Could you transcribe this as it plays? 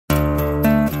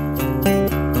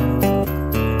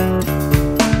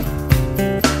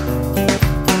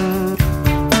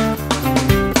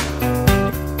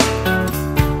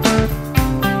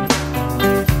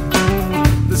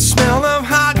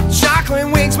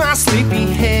my sleepy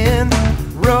hand,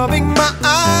 rubbing my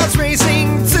eyes, racing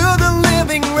to the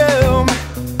living room.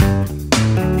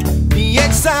 The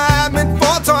excitement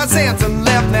for toy Santa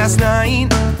left last night.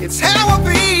 It's how I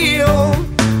feel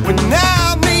when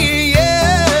I'm near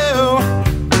you.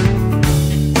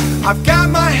 I've got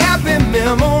my happy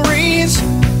memories.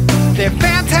 They're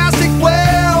fantastic,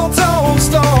 well-told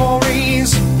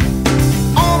stories.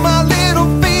 All my little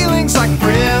feelings like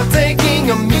breathtaking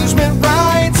amusement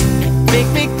rides make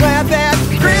me glad that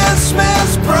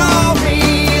Christmas brought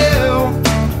me you.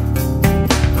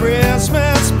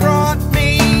 Christmas brought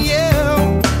me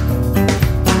you.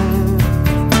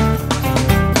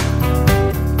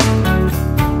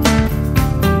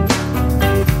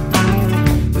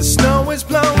 The snow is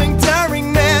blowing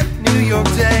during that New York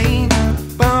day,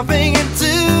 bumping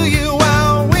into you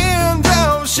while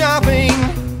window shopping.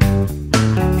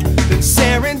 Then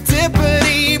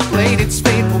serendipity played its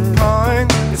fateful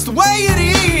part. It's the way it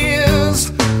is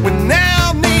when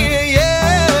I'm near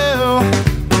you.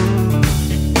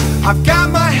 I've got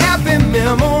my happy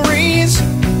memories.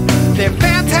 They're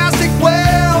fantastic,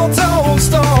 well-told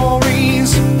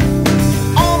stories.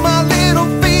 All my little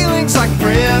feelings like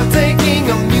breathtaking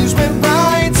amusement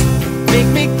rides make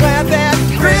me glad that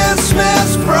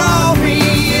Christmas brought me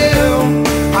you.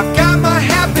 I've got my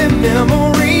happy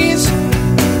memories.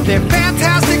 They're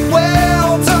fantastic,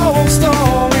 well-told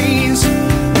stories.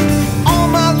 All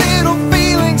my little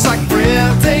feelings like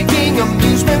breathtaking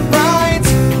amusement rides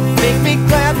make me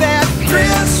glad that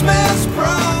Christmas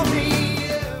brought me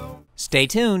you. Stay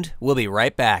tuned. We'll be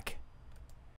right back.